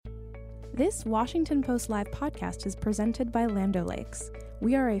This Washington Post Live podcast is presented by Land O'Lakes.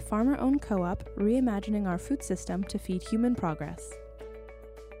 We are a farmer-owned co-op reimagining our food system to feed human progress.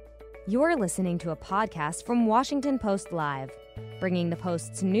 You're listening to a podcast from Washington Post Live, bringing the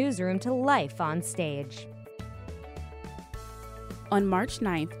Post's newsroom to life on stage. On March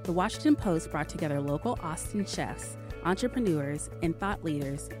 9th, the Washington Post brought together local Austin chefs, entrepreneurs, and thought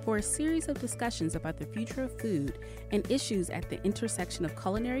leaders for a series of discussions about the future of food and issues at the intersection of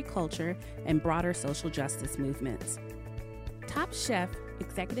culinary culture and broader social justice movements. Top Chef,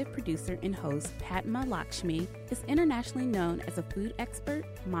 executive producer, and host Padma Lakshmi is internationally known as a food expert,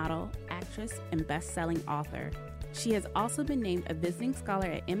 model, actress, and best-selling author. She has also been named a visiting scholar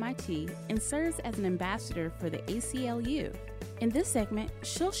at MIT and serves as an ambassador for the ACLU. In this segment,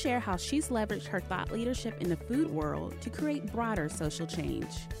 she'll share how she's leveraged her thought leadership in the food world to create broader social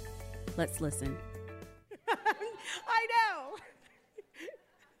change. Let's listen. I know.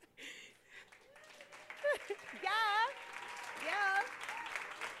 Yeah.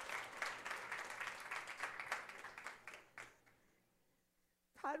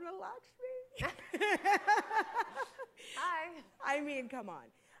 Padma Lakshmi. Hi. I mean, come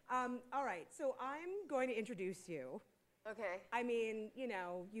on. All right, so I'm going to introduce you. Okay. I mean, you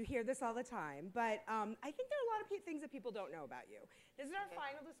know, you hear this all the time, but I think there are a lot of things that people don't know about you. This is our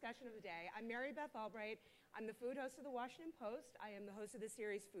final discussion of the day. I'm Mary Beth Albright. I'm the food host of the Washington Post. I am the host of the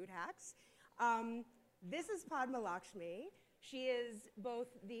series Food Hacks. This is Padma Lakshmi. She is both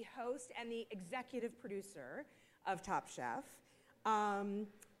the host and the executive producer of Top Chef.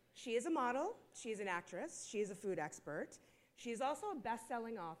 She is a model. She is an actress. She is a food expert. She is also a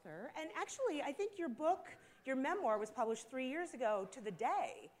best-selling author. And actually, I think your book, your memoir, was published 3 years ago to the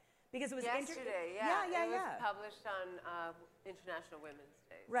day, because it was yesterday. Yeah. It was published on International Women's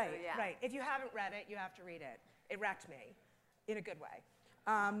Day. Right, so, yeah. right. If you haven't read it, you have to read it. It wrecked me, in a good way.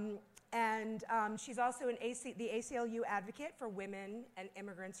 She's also the ACLU advocate for women and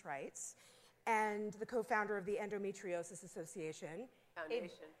immigrants' rights, and the co-founder of the Endometriosis Association.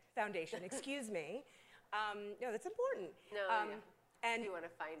 Foundation, excuse me. No, that's important. No, and you want to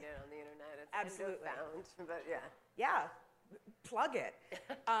find it on the internet. It's absolutely found, but yeah. Yeah, plug it.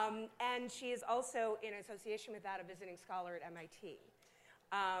 And she is also in association with that, a visiting scholar at MIT.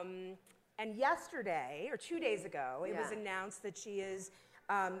 And yesterday, or 2 days ago, it was announced that she is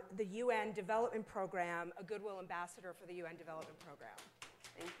the UN Development Program, a Goodwill Ambassador for the UN Development Program.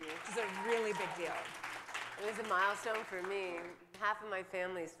 Thank you. Which is a really big deal. It was a milestone for me. Half of my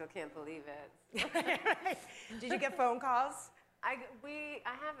family still can't believe it. Did you get phone calls? I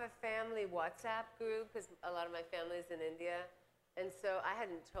have a family WhatsApp group because a lot of my family is in India, and so I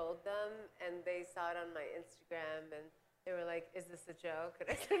hadn't told them, and they saw it on my Instagram, and they were like, "Is this a joke?" And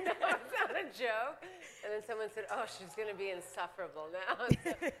I said, "No, it's not a joke." And then someone said, "Oh, she's going to be insufferable now."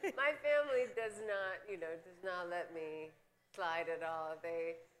 So my family does not let me slide at all.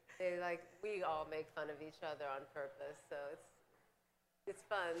 We all make fun of each other on purpose, so it's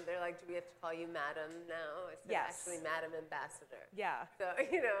fun. They're like, "Do we have to call you Madam now?" I said, "Actually, Madam Ambassador." Yeah. So,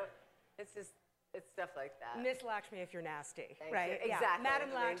 it's stuff like that. Miss Lakshmi if you're nasty. Thank right? you. Exactly.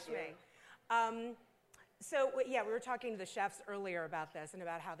 Madam Lakshmi. We were talking to the chefs earlier about this and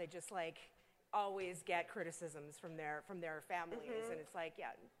about how they just always get criticisms from their families, and it's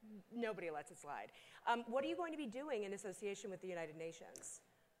nobody lets it slide. What are you going to be doing in association with the United Nations?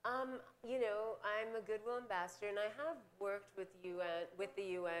 I'm a Goodwill Ambassador, and I have worked with the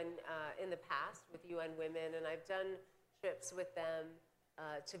UN in the past with UN Women, and I've done trips with them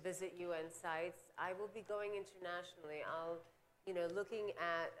to visit UN sites. I will be going internationally. I'll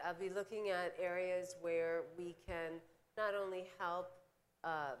be looking at areas where we can not only help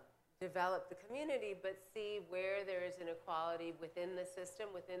develop the community, but see where there is inequality within the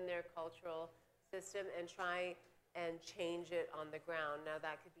system, within their cultural system, and try and change it on the ground. Now,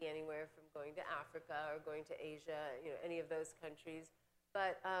 that could be anywhere from going to Africa or going to Asia, any of those countries.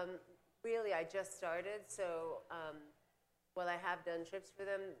 But really, I just started, so while I have done trips for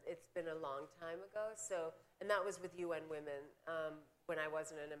them, it's been a long time ago. And that was with UN Women when I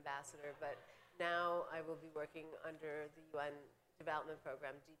wasn't an ambassador. But now I will be working under the UN Development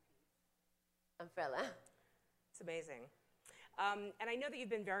Program, DP umbrella. It's amazing. And I know that you've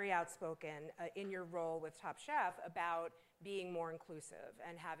been very outspoken in your role with Top Chef about being more inclusive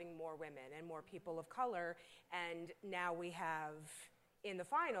and having more women and more people of color. And now we have, in the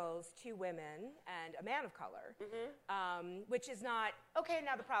finals, 2 women and a man of color, which is not, okay,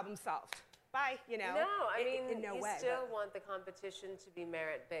 now the problem's solved. Bye, No, I mean, in no you way, still want the competition to be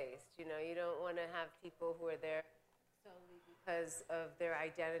merit-based. You don't want to have people who are there solely because of their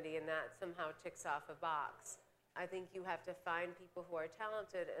identity and that somehow ticks off a box. I think you have to find people who are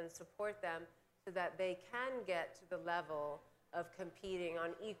talented and support them so that they can get to the level of competing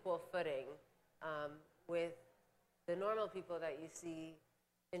on equal footing with the normal people that you see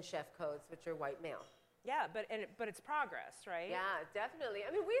in chef codes, which are white male. Yeah, but it's progress, right? Yeah, definitely.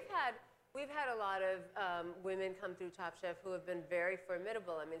 I mean, we've had a lot of women come through Top Chef who have been very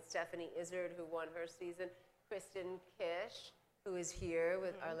formidable. I mean, Stephanie Izzard, who won her season, Kristen Kish, who is here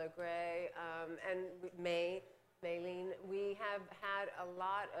with Arla Gray, and Maylene. We have had a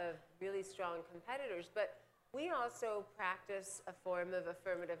lot of really strong competitors, but we also practice a form of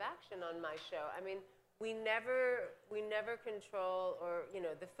affirmative action on my show. I mean, we never control, or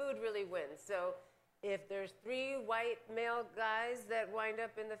the food really wins. So if there's 3 white male guys that wind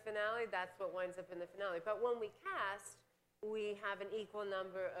up in the finale, that's what winds up in the finale. But when we cast, we have an equal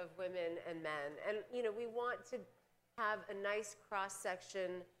number of women and men, and we want to have a nice cross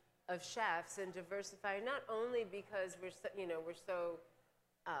section of chefs and diversify, not only because we're so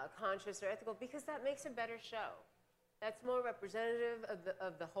conscious or ethical, because that makes a better show. That's more representative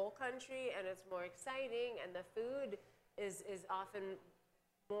of the whole country, and it's more exciting, and the food is often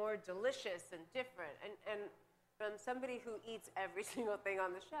more delicious and different. And from somebody who eats every single thing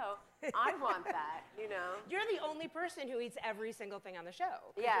on the show, I want that, You're the only person who eats every single thing on the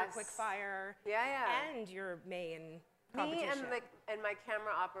show. Yes. You're quick fire. Yeah. And your main competition. Me and my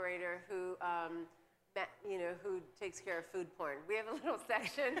camera operator who takes care of food porn. We have a little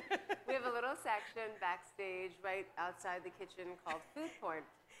section. We have a little section backstage right outside the kitchen called food porn.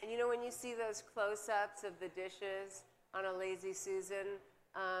 And when you see those close-ups of the dishes on a Lazy Susan,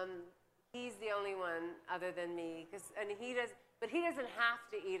 he's the only one other than me, but he doesn't have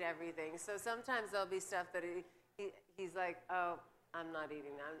to eat everything. So sometimes there'll be stuff that he's like, oh, I'm not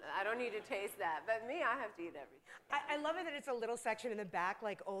eating that. I don't need to taste that. But me, I have to eat everything. I love it that it's a little section in the back,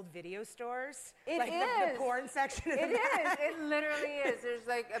 like old video stores. It like is. The porn section in the It back. is. It literally is. There's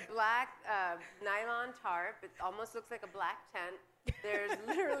like a black nylon tarp. It almost looks like a black tent. There's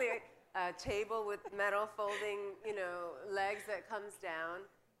literally a table with metal folding, legs that comes down,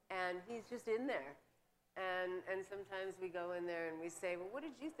 and he's just in there. And sometimes we go in there and we say, well, what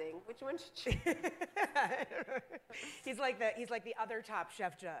did you think? Which one did you He's like the other Top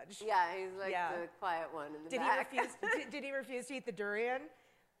Chef judge. Yeah, he's like the quiet one in the back. Did he refuse to eat the durian?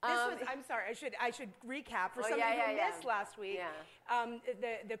 I'm sorry. I should recap for somebody who missed last week. Yeah.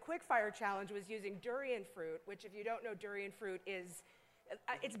 The quickfire challenge was using durian fruit, which, if you don't know, durian fruit is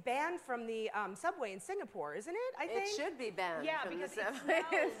it's banned from the subway in Singapore, isn't it? I think it should be banned. Yeah, from because the subway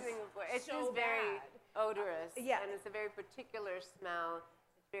in Singapore. It's so just very bad. Odorous. Yeah. And it's a very particular smell.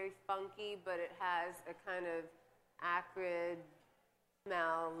 It's very funky, but it has a kind of acrid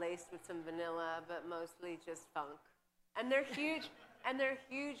smell laced with some vanilla, but mostly just funk. And they're huge,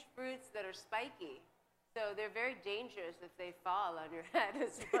 fruits that are spiky. So they're very dangerous if they fall on your head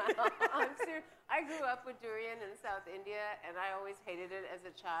as well. I'm serious. I grew up with durian in South India, and I always hated it as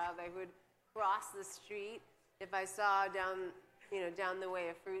a child. I would cross the street if I saw down the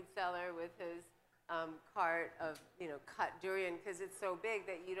way a fruit seller with his cart of cut durian, because it's so big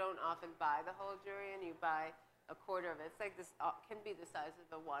that you don't often buy the whole durian. You buy a quarter of it. It's like this can be the size of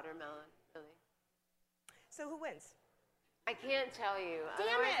a watermelon, really. So who wins? I can't tell you. Damn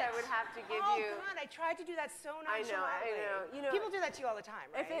Otherwise, it! I would have to give you. Oh God! I tried to do that so I nonchalantly. know. People do that to you all the time,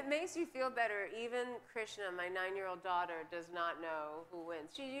 right? If it makes you feel better, even Krishna, my 9-year-old daughter, does not know who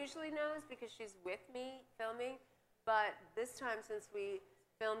wins. She usually knows because she's with me filming, but this time, since we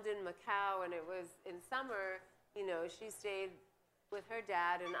filmed in Macau and it was in summer, she stayed with her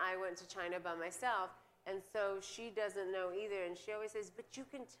dad and I went to China by myself. And so she doesn't know either, and she always says, but you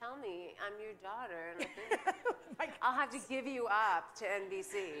can tell me I'm your daughter, and I think I'll have to give you up to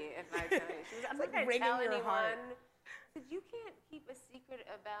NBC if I tell you. She was, I'm not going to tell anyone. I said, you can't keep a secret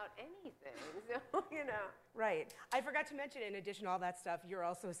about anything, so, Right. I forgot to mention, in addition to all that stuff, you're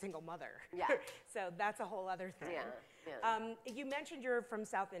also a single mother. Yeah. So that's a whole other thing. Yeah. You mentioned you're from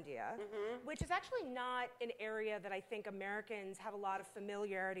South India, which is actually not an area that I think Americans have a lot of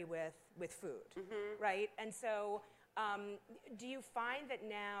familiarity with food, right? And so do you find that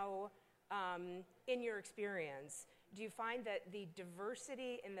now, in your experience, do you find that the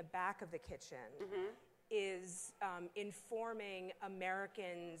diversity in the back of the kitchen is informing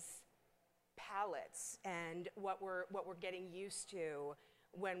Americans' palates and what we're getting used to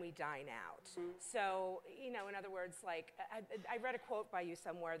when we dine out? So, in other words, like, I read a quote by you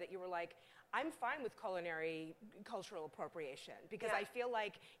somewhere that you were like, I'm fine with culinary cultural appropriation because I feel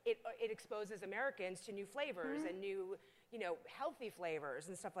like it exposes Americans to new flavors and new, healthy flavors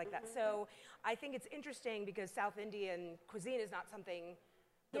and stuff like that. So I think it's interesting because South Indian cuisine is not something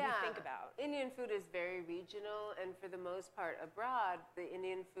that we think about? Indian food is very regional, and for the most part abroad, the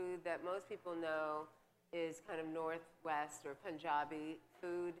Indian food that most people know is kind of Northwest or Punjabi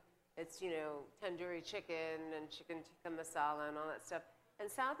food. It's, tandoori chicken and chicken tikka masala and all that stuff. And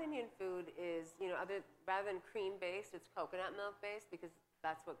South Indian food is, rather than cream-based, it's coconut milk-based because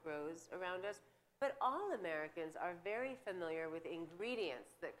that's what grows around us. But all Americans are very familiar with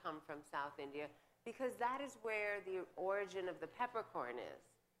ingredients that come from South India because that is where the origin of the peppercorn is.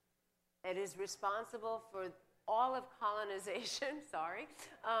 It is responsible for all of colonization,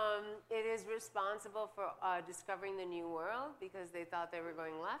 it is responsible for discovering the New World because they thought they were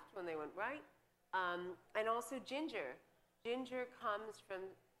going left when they went right. And also ginger. Ginger comes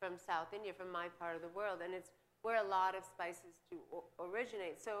from South India, from my part of the world, and it's where a lot of spices do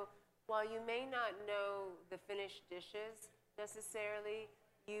originate. So while you may not know the finished dishes necessarily,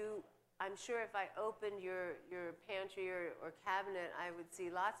 I'm sure if I opened your pantry or cabinet, I would see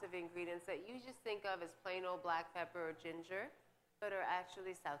lots of ingredients that you just think of as plain old black pepper or ginger, but are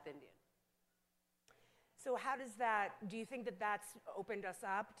actually South Indian. So do you think that that's opened us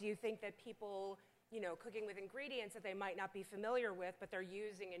up? Do you think that people, cooking with ingredients that they might not be familiar with, but they're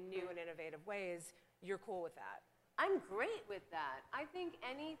using in new and innovative ways, you're cool with that? I'm great with that. I think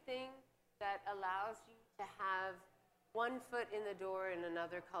anything that allows you to have one foot in the door in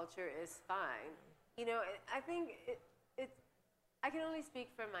another culture is fine. I think I can only speak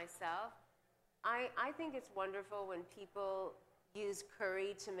for myself. I think it's wonderful when people use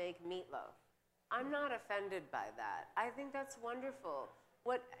curry to make meatloaf. I'm not offended by that. I think that's wonderful.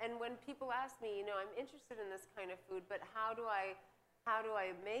 And when people ask me, I'm interested in this kind of food, but how do I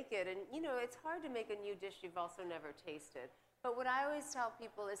make it? And it's hard to make a new dish you've also never tasted. But what I always tell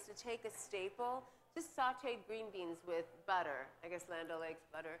people is to take a staple, just sauteed green beans with butter. I guess Land O'Lakes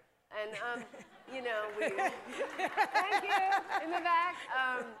butter. And, we, thank you, in the back.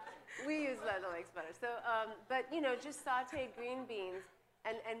 We use Land O'Lakes butter. So, but, just sauteed green beans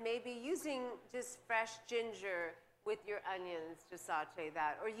and maybe using just fresh ginger with your onions to saute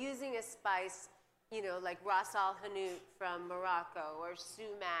that. Or using a spice, like Ras Al Hanout from Morocco or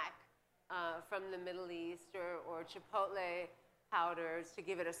sumac from the Middle East or chipotle powders to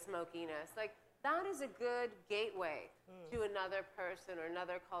give it a smokiness. Like, that is a good gateway to another person or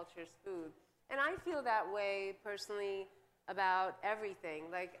another culture's food. And I feel that way personally about everything.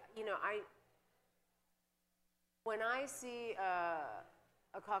 Like, when I see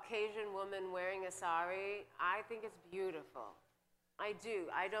a Caucasian woman wearing a sari, I think it's beautiful. I do.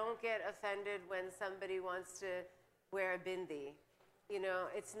 I don't get offended when somebody wants to wear a bindi.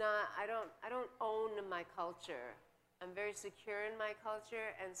 It's not, I don't own my culture. I'm very secure in my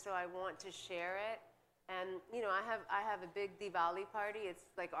culture, and so I want to share it. And, I have a big Diwali party. It's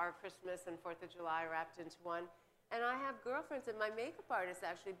like our Christmas and 4th of July wrapped into one. And I have girlfriends, and my makeup artist,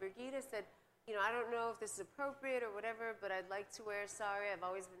 actually, Brigitte, said, I don't know if this is appropriate or whatever, but I'd like to wear a sari. I've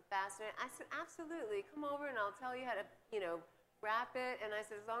always been fascinated. I said, absolutely. Come over, and I'll tell you how to, wrap it. And I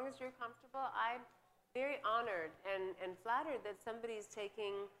said, as long as you're comfortable, I'm very honored and flattered that somebody's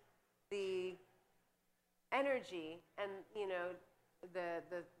taking the energy and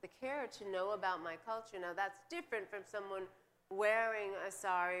the care to know about my culture. Now that's different from someone wearing a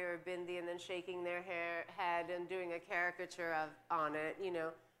sari or a bindi and then shaking their head and doing a caricature on it,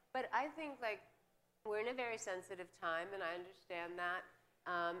 But I think we're in a very sensitive time, and I understand that,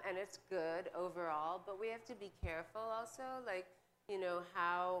 and it's good overall. But we have to be careful also,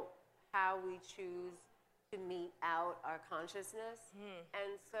 how we choose to mete out our consciousness,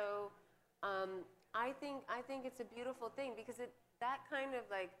 and so. I think it's a beautiful thing because that kind of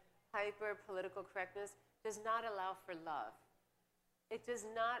hyper political correctness does not allow for love. It does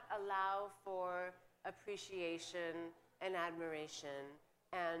not allow for appreciation and admiration.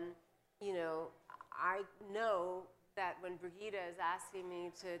 And, I know that when Brigitte is asking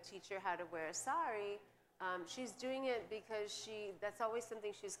me to teach her how to wear a sari, she's doing it because that's always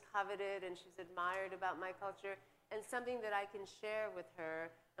something she's coveted and she's admired about my culture, and something that I can share with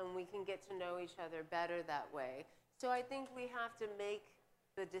her, and we can get to know each other better that way. So I think we have to make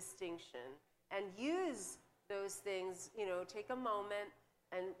the distinction and use those things, take a moment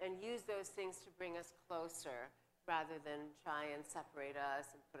and use those things to bring us closer rather than try and separate us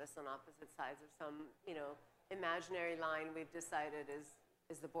and put us on opposite sides of some, imaginary line we've decided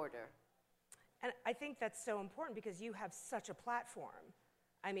is the border. And I think that's so important because you have such a platform.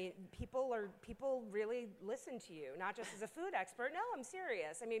 I mean, people really listen to you, not just as a food expert. No, I'm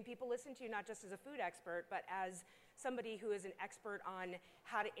serious. I mean, people listen to you not just as a food expert, but as somebody who is an expert on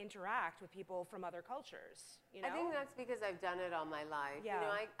how to interact with people from other cultures. I think that's because I've done it all my life. Yeah.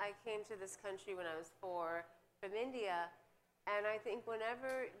 I came to this country when I was 4 from India, And I think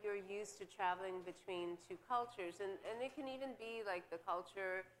whenever you're used to traveling between two cultures, and it can even be like the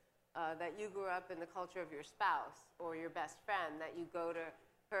culture that you grew up in, the culture of your spouse or your best friend, that you go to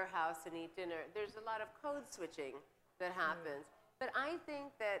her house and eat dinner. There's a lot of code switching that happens. But I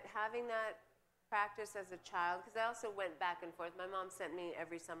think that having that practice as a child, because I also went back and forth. My mom sent me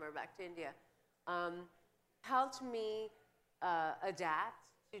every summer back to India, helped me adapt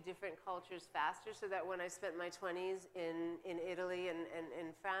to different cultures faster, so that when I spent my 20s in Italy and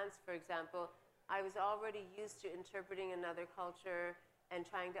in France, for example, I was already used to interpreting another culture and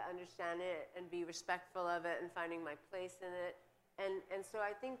trying to understand it and be respectful of it and finding my place in it. And so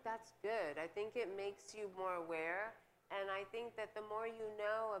I think that's good. I think it makes you more aware. And I think that the more you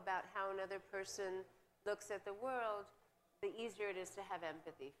know about how another person looks at the world, the easier it is to have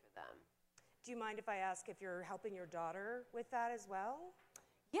empathy for them. Do you mind if I ask if you're helping your daughter with that as well?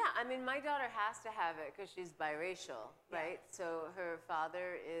 Yeah, I mean, my daughter has to have it because she's biracial, right? So her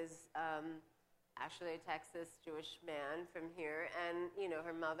father is actually a Texas Jewish man from here, and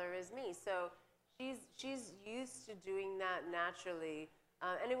her mother is me. So she's used to doing that naturally,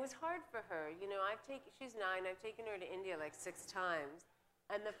 and it was hard for her. She's 9. I've taken her to India like 6 times,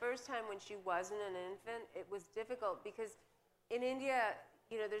 and the first time when she wasn't an infant, it was difficult because in India,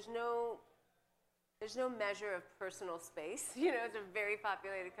 there's no measure of personal space. It's a very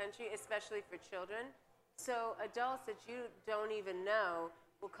populated country, especially for children. So adults that you don't even know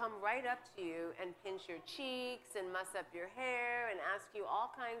will come right up to you and pinch your cheeks and muss up your hair and ask you all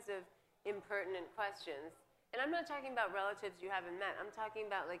kinds of impertinent questions. And I'm not talking about relatives you haven't met. I'm talking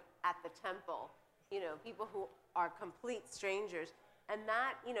about like at the temple, people who are complete strangers. And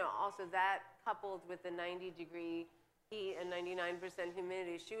that, also that coupled with the 90-degree heat and 99%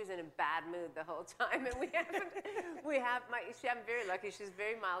 humidity, she was in a bad mood the whole time. And I'm very lucky. She's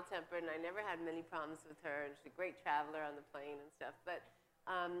very mild-tempered, and I never had many problems with her. And she's a great traveler on the plane and stuff. But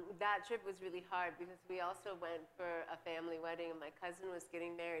that trip was really hard because we also went for a family wedding, and my cousin was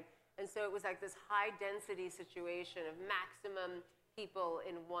getting married. And so it was like this high-density situation of maximum people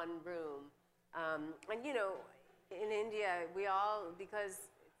in one room. And, in India, we all,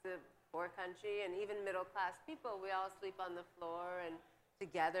 because it's a poor country, and even middle-class people, we all sleep on the floor and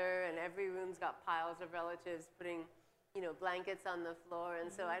together, and every room's got piles of relatives putting, blankets on the floor.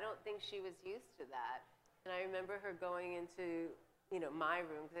 And so I don't think she was used to that. And I remember her going into, my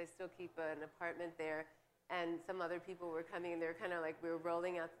room, because I still keep an apartment there, and some other people were coming, and they were kind of like, we were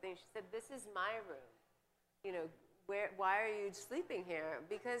rolling out the thing. She said, "This is my room. Why are you sleeping here?"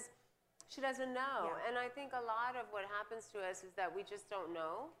 Because she doesn't know. Yeah. And I think a lot of what happens to us is that we just don't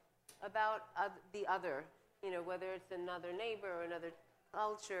know about the other, whether it's another neighbor or another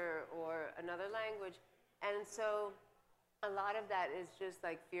culture or another language. And so a lot of that is just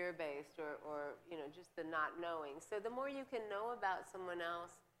like fear-based or just the not knowing. So the more you can know about someone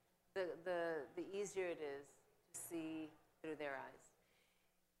else, the easier it is to see through their eyes.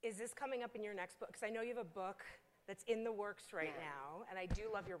 Is this coming up in your next book? Because I know you have a book that's in the works right now, and I do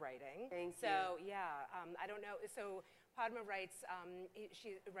love your writing. Thank you. So I don't know. So Padma writes.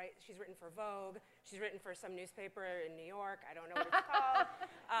 She's written for Vogue. She's written for some newspaper in New York. I don't know what it's called.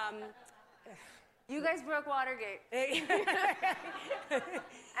 You guys broke Watergate.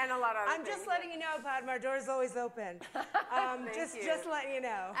 And a lot of other I'm just letting you know, Padma, our door's always open. Just letting you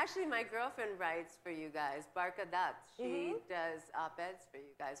know. Actually, my girlfriend writes for you guys, Barka Dutt. She does op-eds for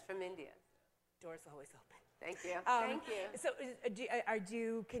you guys from India. Door's always open. Thank you. Thank you. So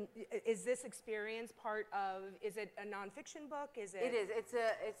is this experience part of, is it a nonfiction book? It is.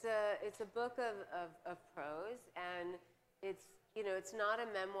 It's a book of prose, and it's not a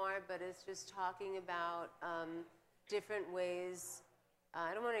memoir, but it's just talking about different ways.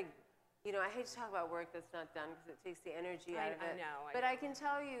 I don't want to, I hate to talk about work that's not done because it takes the energy out of it. I know. But I can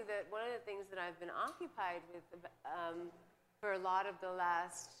tell you that one of the things that I've been occupied with for a lot of the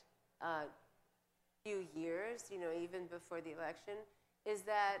last few years, even before the election, is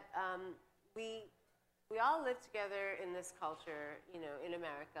that we all live together in this culture, in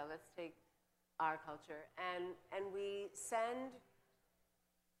America. Let's take our culture, and we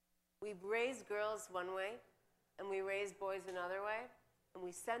raise girls one way, and we raise boys another way, and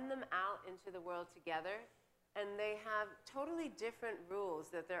we send them out into the world together, and they have totally different rules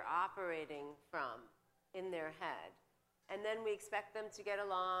that they're operating from in their head. And then we expect them to get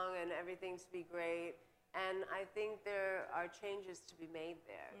along and everything to be great. And I think there are changes to be made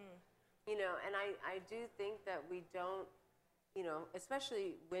there. And I do think that we don't,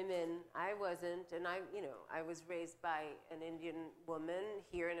 especially women. I wasn't, and I was raised by an Indian woman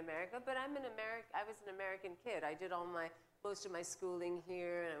here in America, but I was an American kid. I did most of my schooling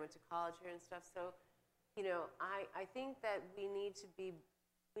here, and I went to college here and stuff. So I think that we need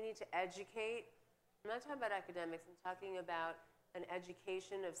to educate. I'm not talking about academics, I'm talking about an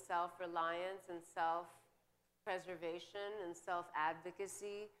education of self-reliance and self-preservation and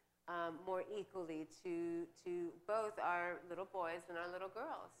self-advocacy more equally to both our little boys and our little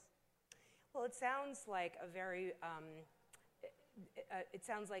girls. Well, it sounds like a very, it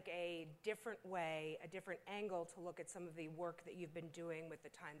sounds like a different way, a different angle to look at some of the work that you've been doing with the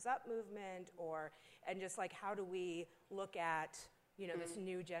Time's Up movement, and just like how do we look at this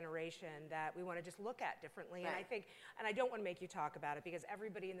new generation that we want to just look at differently. Right. And I think, and I don't want to make you talk about it because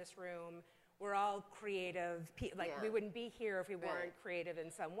everybody in this room, we're all creative. We wouldn't be here if we weren't creative in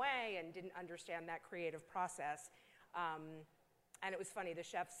some way and didn't understand that creative process. And it was funny, the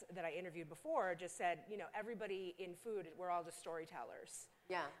chefs that I interviewed before just said, everybody in food, we're all just storytellers.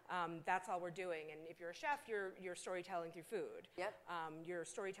 Yeah. That's all we're doing. And if you're a chef, you're storytelling through food. Yep. You're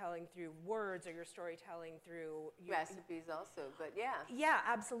storytelling through words, or you're storytelling through recipes also, but yeah. Yeah,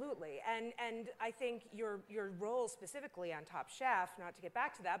 absolutely. And I think your role specifically on Top Chef, not to get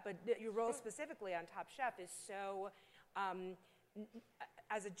back to that, but your role specifically on Top Chef is so,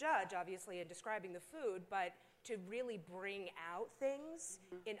 as a judge, obviously, in describing the food, but to really bring out things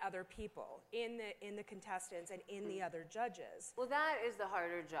in other people, in the contestants and in the other judges. Well, that is the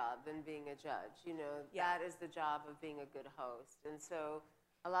harder job than being a judge. That is the job of being a good host. And so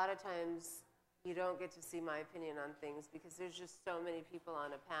a lot of times you don't get to see my opinion on things because there's just so many people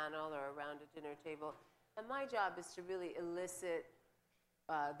on a panel or around a dinner table. And my job is to really elicit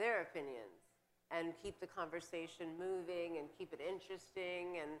their opinions and keep the conversation moving and keep it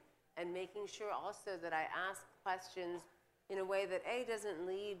interesting and making sure also that I ask questions in a way that doesn't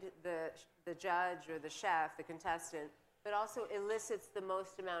lead the judge or the chef, the contestant, but also elicits the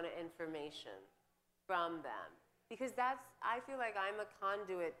most amount of information from them. Because I feel like I'm a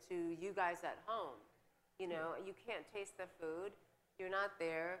conduit to you guys at home. You can't taste the food. You're not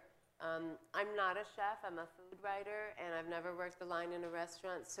there. I'm not a chef, I'm a food writer, and I've never worked the line in a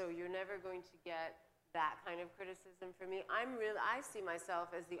restaurant, so you're never going to get that kind of criticism from me. I see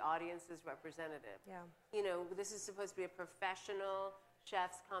myself as the audience's representative. Yeah. This is supposed to be a professional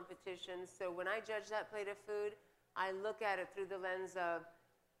chef's competition, so when I judge that plate of food, I look at it through the lens of,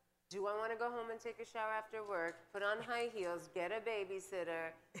 do I want to go home and take a shower after work, put on high heels, get a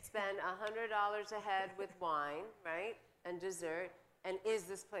babysitter, spend $100 a head with wine, right, and dessert, and is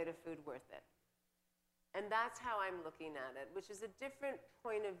this plate of food worth it? And that's how I'm looking at it, which is a different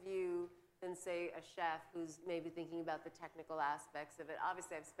point of view than, say, a chef who's maybe thinking about the technical aspects of it.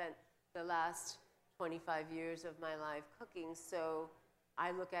 Obviously, I've spent the last 25 years of my life cooking, so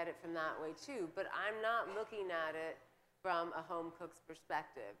I look at it from that way too. But I'm not looking at it from a home cook's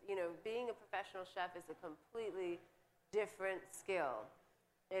perspective. Being a professional chef is a completely different skill.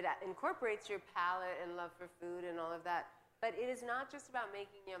 It incorporates your palate and love for food and all of that, but it is not just about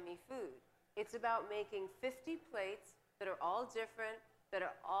making yummy food. It's about making 50 plates that are all different, that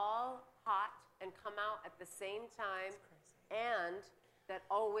are all hot and come out at the same time, and that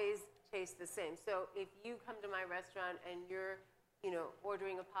always taste the same. So if you come to my restaurant and you're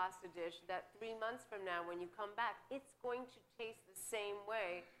ordering a pasta dish, that 3 months from now when you come back, it's going to taste the same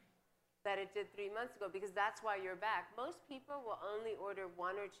way that it did 3 months ago, because that's why you're back. Most people will only order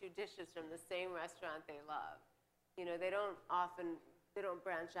 1 or 2 dishes from the same restaurant they love. They don't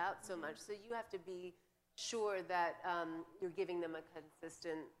branch out so much. So you have to be sure that you're giving them a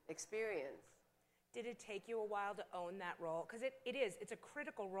consistent experience. Did it take you a while to own that role? Because it's a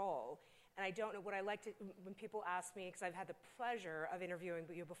critical role. And I don't know what I like to, when people ask me, because I've had the pleasure of interviewing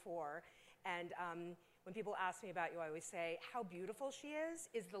you before, and when people ask me about you, I always say, how beautiful she is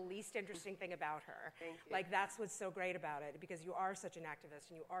the least interesting thing about her. Thank you. Like, that's what's so great about it, because you are such an activist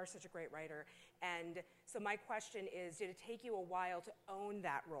and you are such a great writer. And so my question is, did it take you a while to own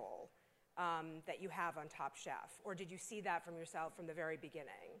that role that you have on Top Chef? Or did you see that from yourself from the very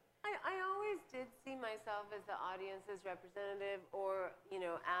beginning? I always did see myself as the audience's representative, or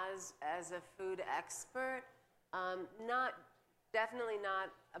as a food expert. Definitely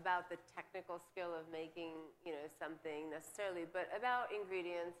not about the technical skill of making something necessarily, but about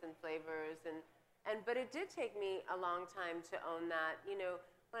ingredients and flavors but it did take me a long time to own that.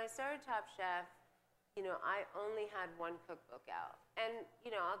 When I started Top Chef, I only had 1 cookbook out, and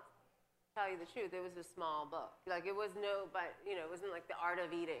I'll tell you the truth, it was a small book. Like, it wasn't like The Art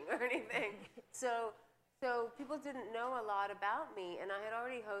of Eating or anything. So people didn't know a lot about me, and I had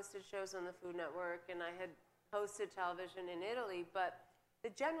already hosted shows on the Food Network, and I had hosted television in Italy, but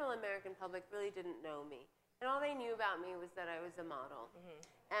the general American public really didn't know me. And all they knew about me was that I was a model. Mm-hmm.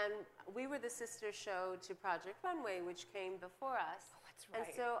 And we were the sister show to Project Runway, which came before us. That's right.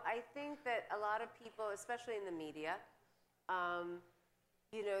 And so I think that a lot of people, especially in the media,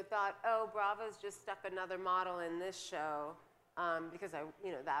 thought, oh, Bravo's just stuck another model in this show, because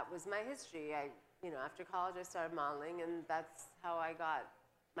that was my history. After college, I started modeling, and that's how I got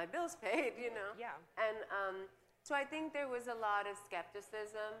my bills paid, Yeah. And so I think there was a lot of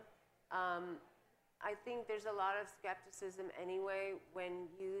skepticism. I think there's a lot of skepticism anyway when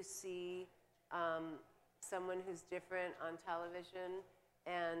you see someone who's different on television,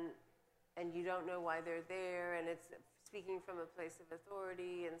 and you don't know why they're there, and it's speaking from a place of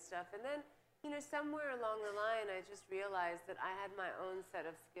authority and stuff. And then, somewhere along the line, I just realized that I had my own set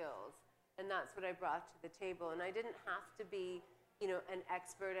of skills, and that's what I brought to the table. And I didn't have to be, an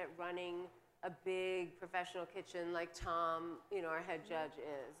expert at running a big professional kitchen like Tom, our head judge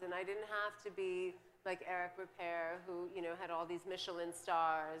is. And I didn't have to be like Eric Ripert, who, had all these Michelin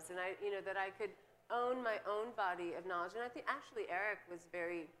stars. And that I could own my own body of knowledge. And I think actually Eric was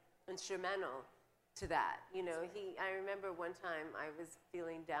very instrumental to that. I remember one time I was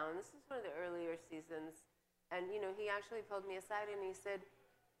feeling down. This was one of the earlier seasons. And, he actually pulled me aside and he said,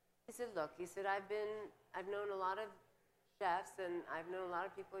 look, I've known a lot of chefs and I've known a lot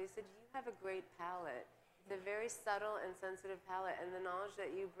of people. He said, you have a great palate. It's a very subtle and sensitive palate, and the knowledge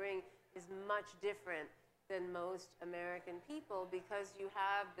that you bring is much different than most American people because you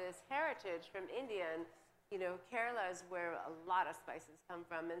have this heritage from India, and Kerala is where a lot of spices come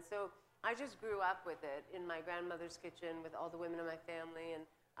from. And so I just grew up with it in my grandmother's kitchen with all the women in my family, and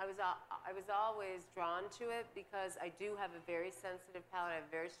I was always drawn to it because I do have a very sensitive palate. I have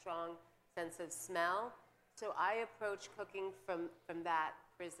a very strong sense of smell. So I approach cooking from that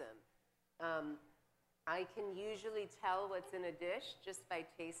prism. I can usually tell what's in a dish just by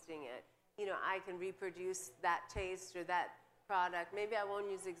tasting it. I can reproduce that taste or that product. Maybe I won't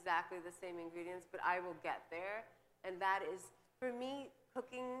use exactly the same ingredients, but I will get there. And that is, for me,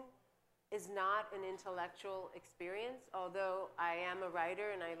 cooking is not an intellectual experience, although I am a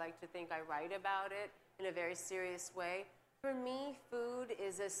writer and I like to think I write about it in a very serious way. For me, food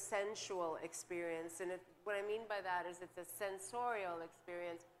is a sensual experience, and what I mean by that is it's a sensorial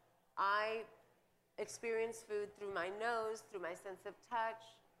experience. I experience food through my nose, through my sense of touch,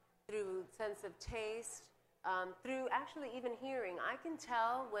 through sense of taste, through actually even hearing. I can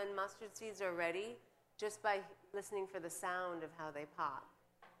tell when mustard seeds are ready just by listening for the sound of how they pop.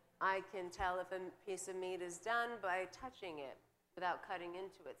 I can tell if a piece of meat is done by touching it without cutting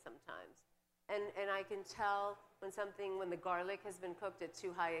into it sometimes. And I can tell when the garlic has been cooked at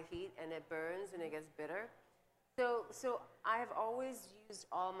too high a heat and it burns and it gets bitter. So I have always used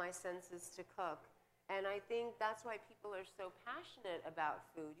all my senses to cook. And I think that's why people are so passionate about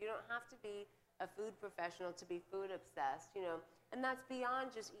food. You don't have to be a food professional to be food obsessed, And that's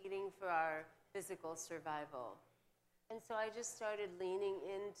beyond just eating for our physical survival. And so I just started leaning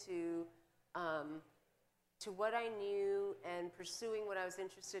into to what I knew and pursuing what I was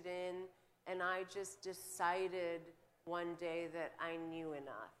interested in. And I just decided one day that I knew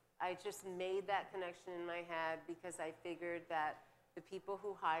enough. I just made that connection in my head because I figured that the people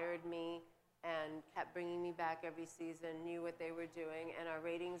who hired me and kept bringing me back every season knew what they were doing, and our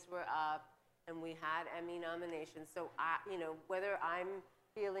ratings were up, and we had Emmy nominations. So, whether I'm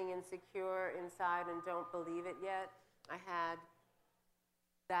feeling insecure inside and don't believe it yet, I had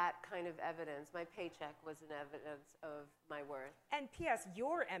that kind of evidence. My paycheck was an evidence of my worth. And P.S.,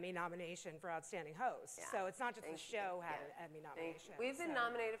 your Emmy nomination for Outstanding Host. Yeah. So it's not just the show had an Emmy nomination. We've been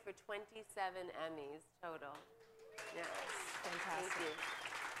nominated for 27 Emmys total. Yes. Fantastic.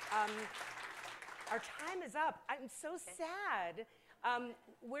 Thank you. Our time is up. I'm so sad.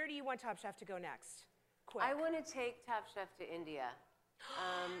 Where do you want Top Chef to go next? Quick. I want to take Top Chef to India.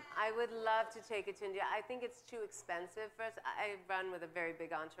 I would love to take it to India. I think it's too expensive for us. I run with a very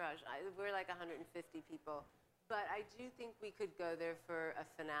big entourage. We're like 150 people. But I do think we could go there for a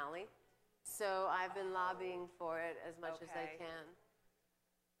finale. So I've been lobbying for it as much as I can.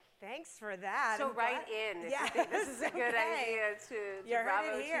 Thanks for that. So write in if you think this is a good idea to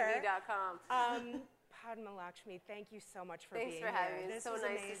BravoTV.com. Padma Lakshmi, thank you so much for being here. Thanks for having me. It's so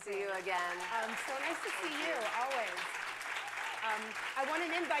nice to see you again. So nice to see you, always. I want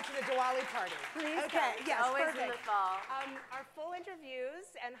an invite to the Diwali party. Please okay, come. Yes, always perfect. in the fall. Our full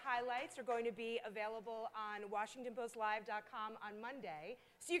interviews and highlights are going to be available on WashingtonPostLive.com on Monday,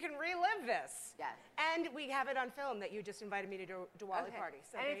 so you can relive this. Yes. And we have it on film that you just invited me to Diwali party.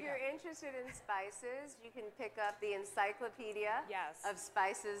 So and if you're interested in spices, you can pick up the Encyclopedia of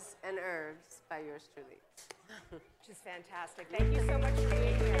Spices and Herbs by yours truly. Which is fantastic. Thank you so much for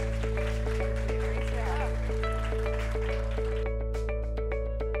being here. Thanks for having me.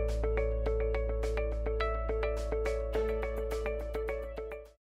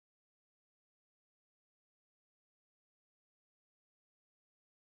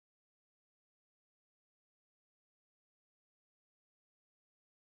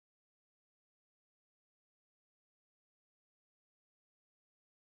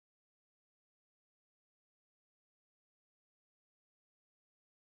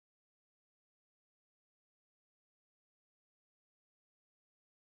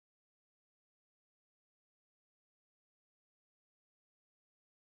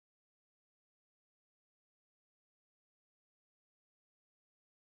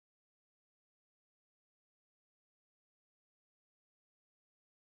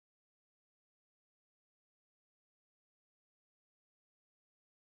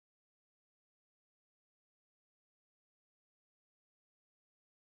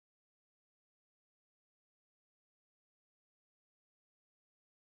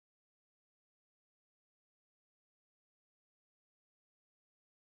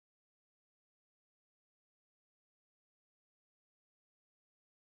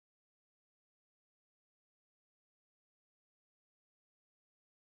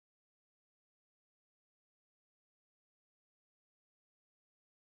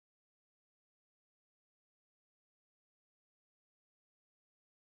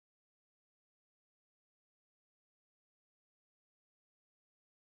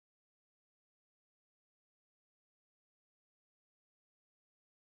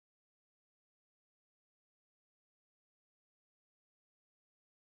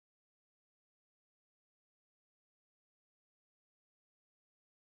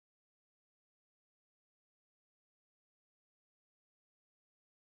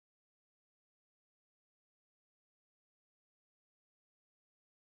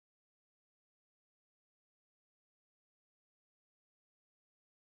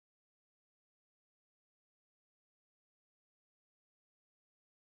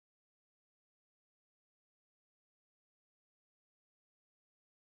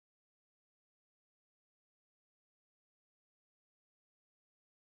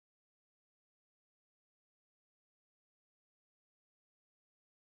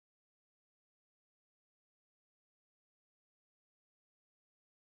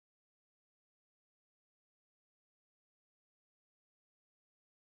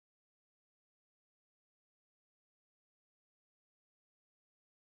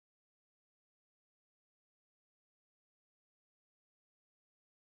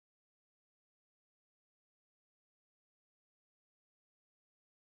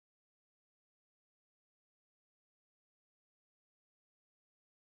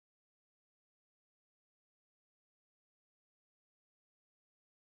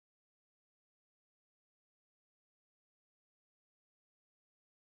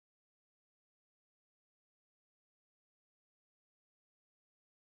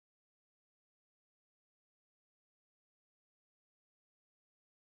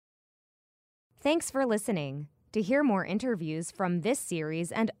 Thanks for listening. To hear more interviews from this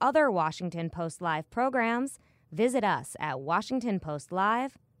series and other Washington Post Live programs, visit us at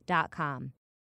WashingtonPostLive.com.